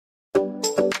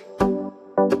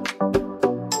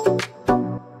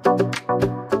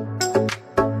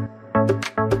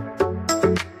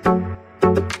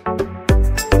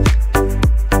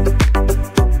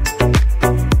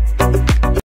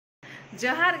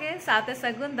गे साथे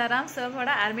सगुन दाराम सब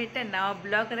होड़ा आर मिट्टे नवा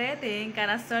ब्लॉग रे तेहिं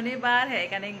काना शनिवार है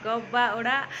कानी गोब्बा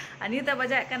ओड़ा अनित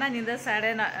बजा काना निंदा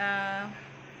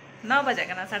 9 बजे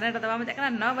कना 9:30 बजे कना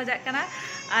 9 बजे कना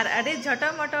और अड़ी झटो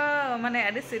मोटो माने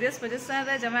अड़ी सीरियस पोजीशन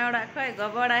रे जमाई ओड़ा खय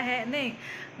गोबड़ा है नहीं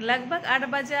लगभग 8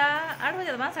 बजे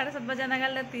 7:30 बजे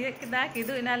नगल ले तिये किदा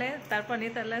किदु इनाले तारपर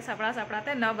नितले सापड़ा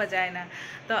सापड़ाते 9 बजे आइना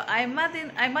तो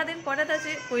आइमा दिन पड़े तो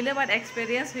ची पहले बार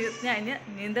एक्सपीरियंस हुआ इन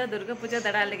निंदा दुर्गा पूजा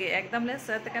दड़ा लगे एकदम ले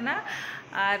सत कना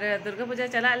और दुर्गा पूजा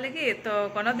चला लगे तो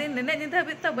कोनो दिन निने निंदा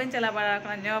भी तो बन चला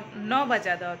बड़ा 9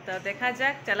 बजे तो देखा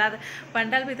जाक चला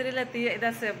पंडाल भीतरी ले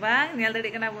तिये से बांग नेल दड़ी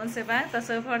कना बोन से बांग तो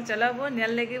सब हर चलो बोन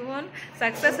नेल लगी बोन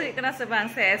सक्सेस हुई कना से बांग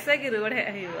से ऐसे की रुवड़ है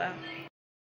हुआ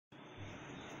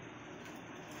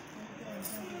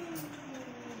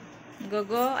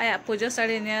गोगो आया पूजा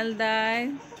साड़ी नेल दाय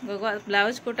गोगो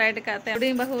ब्लाउज को टाइट काते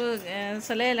उडी बाहु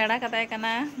सले लड़ा काते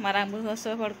कना मारांग बहु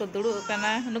सब हर को दुड़ु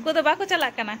कना नुको तो बाको चला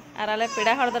कना और आले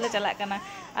पेड़ा हर दले चला कना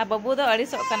आ बाबू दो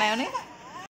अड़ीसो कना उनी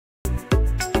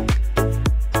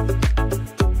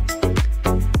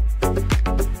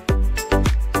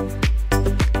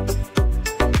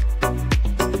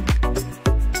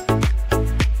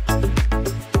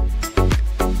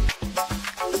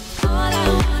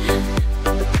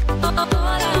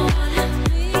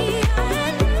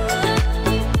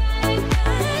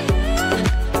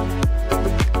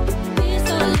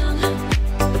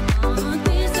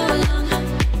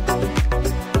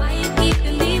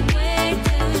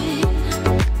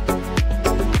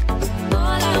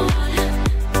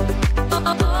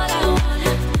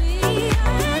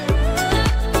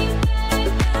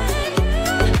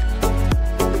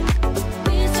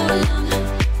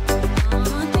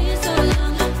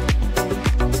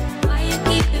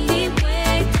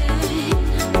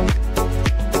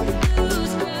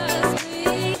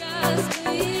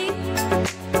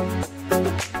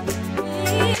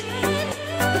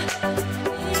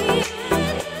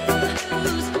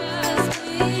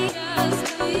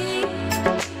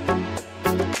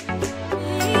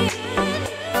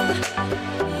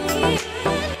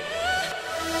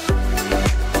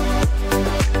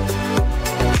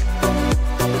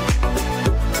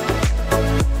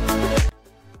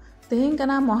तेहिं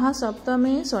कना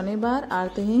महासप्तमी शनिवार और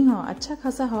तेहिं हो अच्छा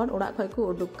खासा हर ओड़ा खय को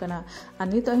उडुक कना और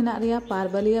नितो हिना रिया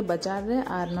पारबलिया बाजार रे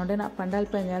और नोडेना पंडाल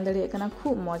पे नेल दड़िए कना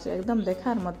खूब मौज एकदम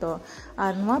देखार मतो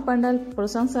और नवा पंडाल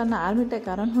प्रशंसा ना आर मिटे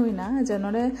कारण होइना जे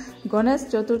नोडे गणेश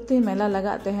चतुर्थी मेला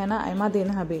लगा तेहेना आयमा दिन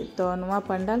हाबी तो नवा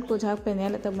पंडाल को झाक पे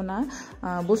नेल तबना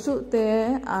बुसु ते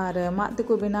और मात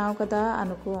को बनाव कदा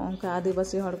अनुको उनका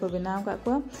आदिवासी हर को बनाव का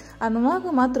को और नवा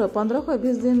को मात्र 15 खय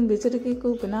 20 दिन बिचरी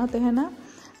को बनाव तेहेना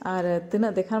और तीना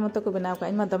देखार मत को बनाव का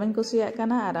इमा दमन कुसिया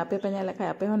काना और आपे पे नेल लखा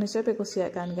आपे हो निश्चय पे कुसिया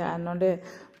कान गा नोडे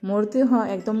मूर्ति हो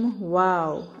एकदम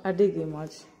वाव अडी गी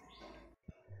मौज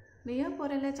निया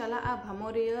परेले चला आ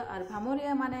भामोरिया और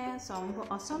भामोरिया माने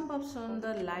असंभव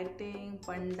सुंदर लाइटिंग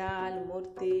पंडाल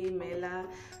मूर्ति मेला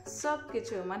सब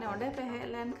किछु माने ओडे पे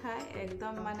हेलेन खाय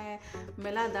एकदम माने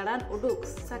मेला दड़ान उडुक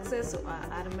सक्सेस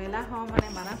और मेला हो माने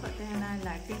मारा पते है ना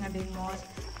लाइटिंग अडी मौज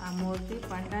आ मूर्ति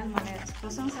पंडाल माने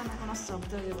प्रशंसा ना कोनो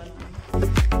शब्द के बल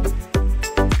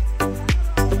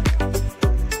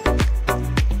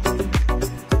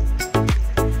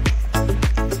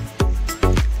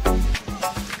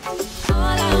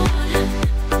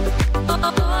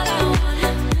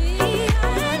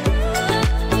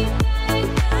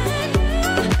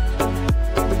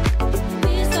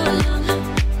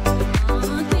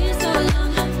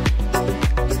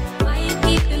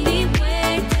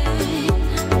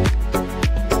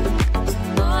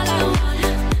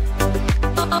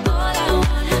all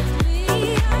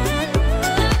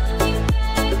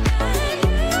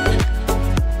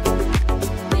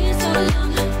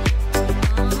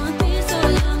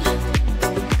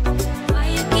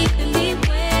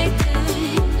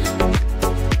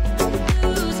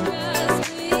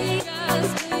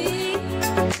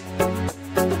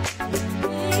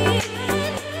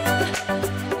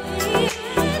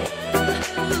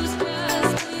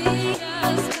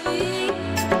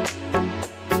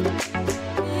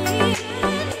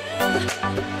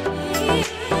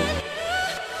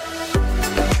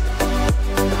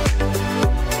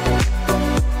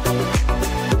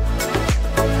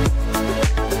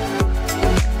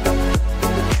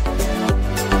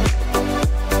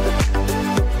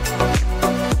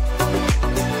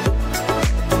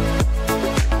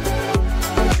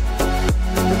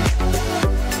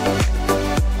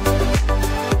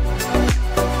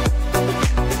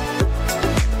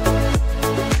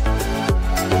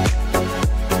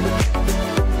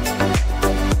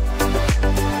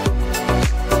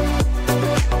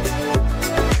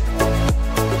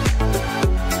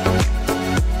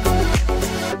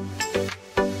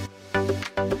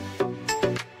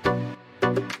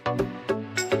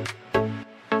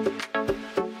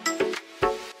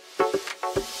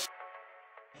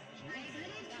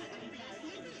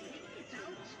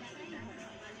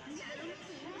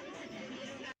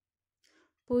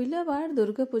पुइला बार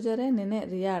दुर्गा पूजा रे निने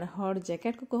रियाड़ हर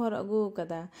जैकेट को हर अगू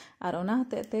कदा और ओना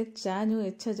हतेते चा नु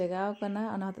इच्छा जगाव कना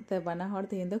ओना हतेते बना हर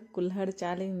तीन दो कुल्हड़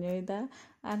चा लिंग नुइदा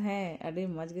और है अड़ी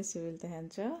मज गे सिविल तहन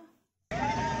चो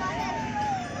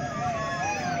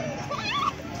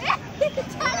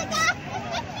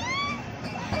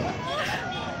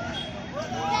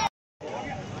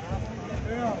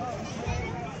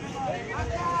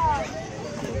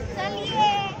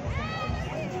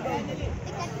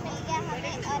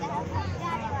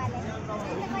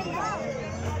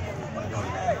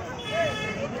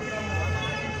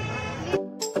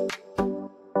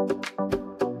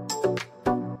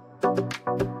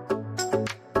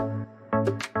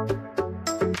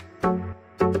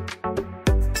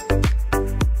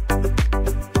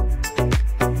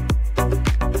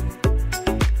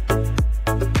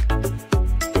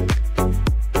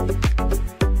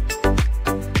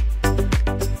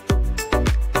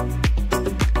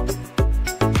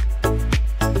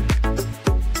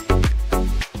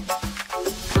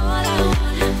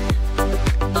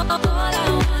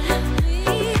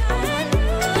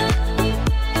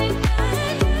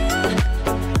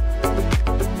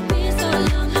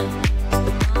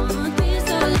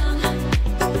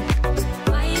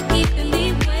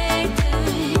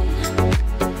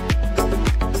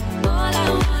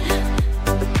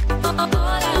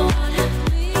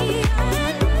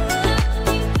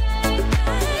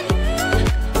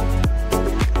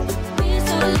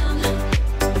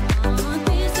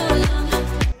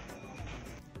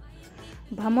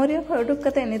भामोरिया को उडुक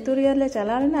कते नितुरिया ले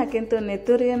चला लेना किंतु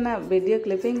नितुरिया ना वीडियो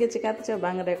क्लिपिंग के चिकाते चो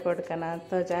बांग रिकॉर्ड करना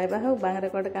तो जाय बाहु बांग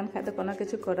रिकॉर्ड कान खाय तो कोनो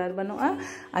किछु करार बनुआ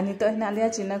आ नितो हेना लिया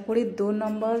चिना कुड़ी 2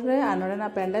 नंबर रे आनोरेना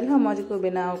पेंडल हो मज को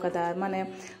बनाव कदा माने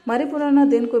मारी पुराना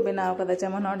दिन को बनाव कदा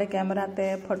जेमन ओडे कैमरा ते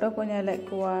फोटो को नेले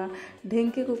कुआ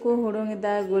ढेंकी को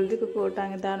हुडुंगिदा गुल्डी को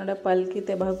उटांगिदा नोडे पलकी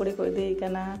ते बाहुकुड़ी को इदी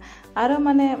कना आरो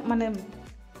माने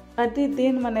अति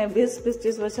दिन माने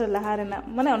 20-25 बछर लहा रेना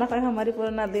माने ओना खय हमारी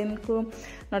पुराना दिन को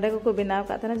नोडे को बनाव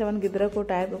का था जवन गिद्रा को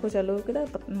टायर को चालू केदा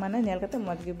माने नेल कते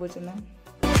मज गे बुझना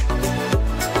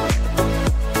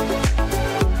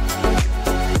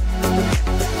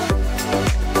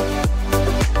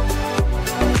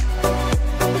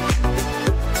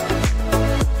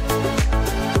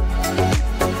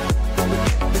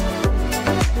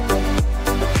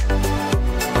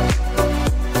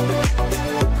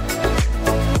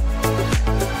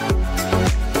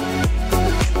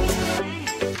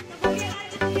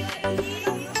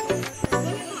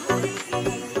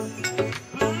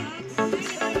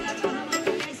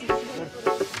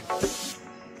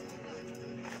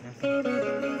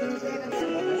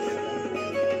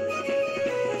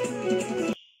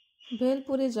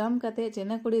भेलपुरी जम कते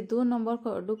चेना कुड़ी 2 नंबर को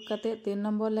उडुक कते 3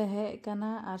 नंबर ले हे कना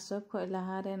और सब खो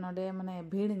लहारे नोडे माने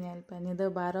भीड़ नेल पे निदो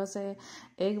 12 से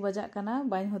 1 बजा कना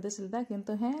बाई होदिस लेदा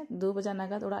किंतु है 2 बजा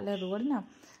नागाद उड़ा ले रुवाड़ ना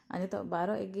अनि तो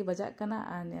 12-1 बजा कना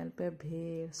आ नेल पे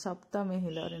भीड़ सप्तमी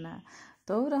हिलो रेना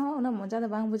तो रहो उना मजा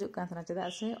द बांग बुजुक कान थना चेदा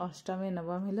से अष्टमी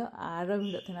नवम हिलो आरो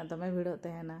भीड़ थेना दमे भीड़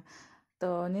तेना तो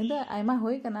निदा आयमा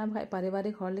होई कना भाई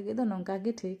पारिवारिक हर लगी दो नंका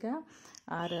गी ठीक है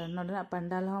और नोडना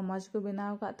पंडाल हो मज को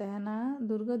बनाव का तेना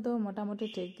दुर्गा दो मोटा मोटी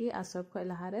ठीक की आ सब खय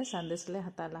लहारे संदेश ले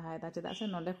हता लहाय दा चेदा से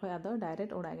नोडे खय आदो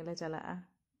डायरेक्ट उड़ा गेले चला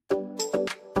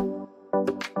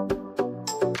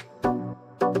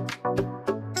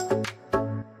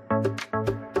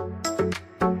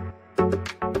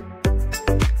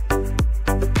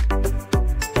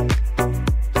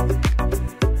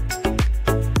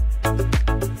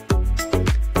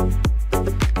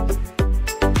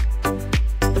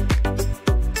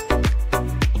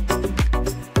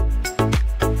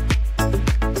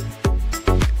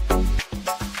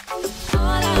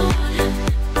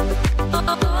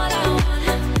All I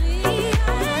want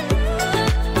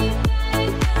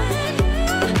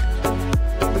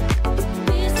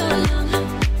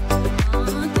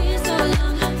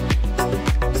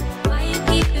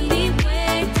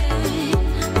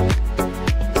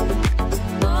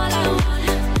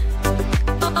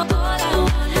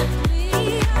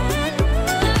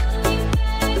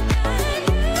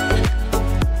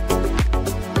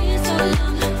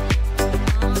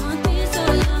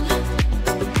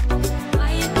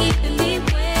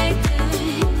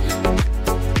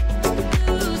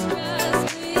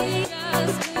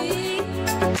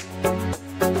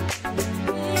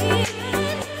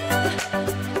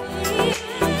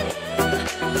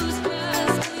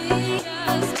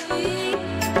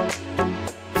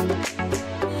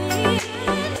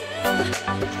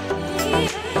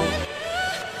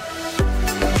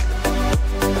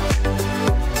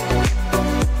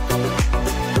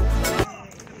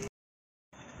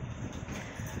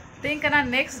तीन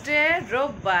नेक्स्ट डे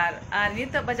रोबबार और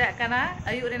नित बजाकना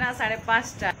अयुब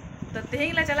 5:30 तो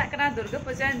तेहिं ले चला दुर्गा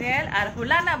पूजा नेल और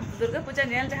हुलाना दुर्गा पूजा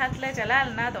नेल जहाँ ले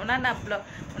चलाना तो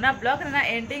ब्लॉग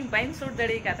एंडिंग बाइन शूट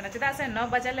दड़ी चेदा से 9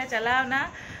 बजे ले चलावना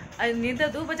नींद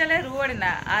 2 बजे ले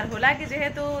रुआड़ना और हुला की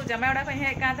जेहेतु जमाई ओड़ा को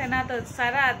हेजना तो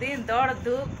सारा दिन दौड़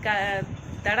धूप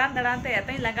दड़ान दड़ान ते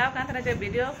एतई लगाव जे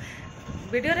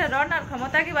वीडियो रे रोड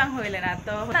क्षमता की बांग होई लेना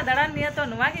तो दड़ान निया तो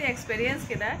नुआ की एक्सपीरियंस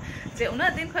किदा जे उना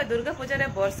दिन खय दुर्गा पूजा रे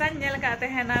वर्षा नेल काते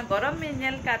हैना गरम में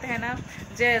नेल काते हैना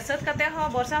जे सत काते हो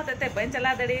वर्षा होते बन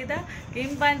चला दड़ीदा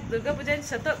किंबा दुर्गा पूजा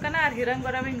सतोक कना और हिरंग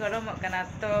गरमक कना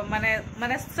तो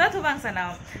माने सत हो बांग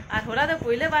सनाव और होला दो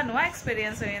पहिले बा नुआ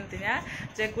एक्सपीरियंस होइन तिया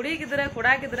जे कुड़ी गिदरा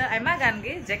कोड़ा गिदरा आयमा गान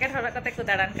गी जैकेट हरक काते को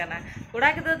दाड़ान कना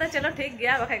कोड़ा गिदरा दो चलो ठीक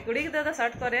गया बखाय कुड़ी गिदरा दो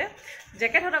शर्ट करे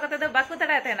जैकेट हरक काते दो बाकु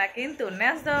दाड़ा तेना किंतु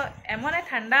नेस दो एमन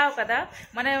ठंडा कदा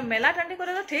माने मेला टांडी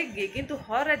करे तो ठीक गी किंतु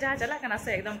हर रे जहाँ चला कना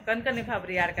से एकदम कनकनी भाव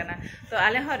रियार कना तो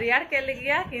आले हो रियार के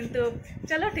लिया किंतु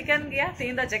चलो ठिकन गया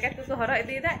तीन दो जैकेट को हरो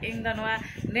इदीदा इन दो नवा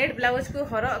नेट ब्लाउज को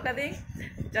हरो कदी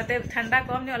जाते ठंडा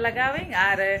कम नो लगाविंग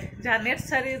और जहाँ नेट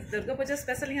सारी दुर्गा पूजा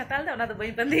स्पेशल हताल दा ओना तो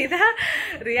बई बंदीदा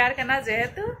रियार कना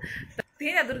जेहेतु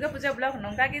तीन दुर्गा पूजा ब्लॉग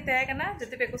नौका की तय करना जो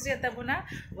पे कुछ तबुना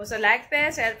वो लाइक पे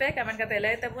शेयर पे कमेंट करते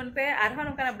लय तबुन पे और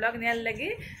नौका ब्लॉग नेल लगी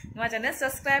नवा चैनल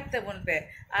सब्सक्राइब तबुन पे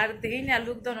और तीन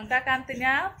लुक दो नौका कान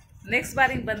तिना नेक्स्ट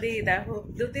बार इन बंदी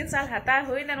 2-3 साल हता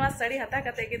हुई ना साड़ी हता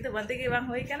करते किंतु बंदी की बांग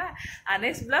हुई कना और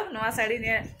नेक्स्ट ब्लॉग नवा साड़ी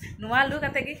नवा लुक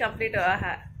करते की कंप्लीट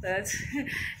हा तो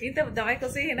इन तो दमे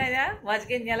खुशी हिना मज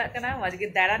गे नेलक कना मज गे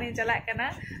दाड़ा नहीं चला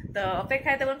कना तो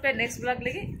अपेक्षा तबुन पे नेक्स्ट ब्लॉग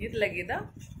लगी इत लगी तो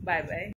बाय बाय।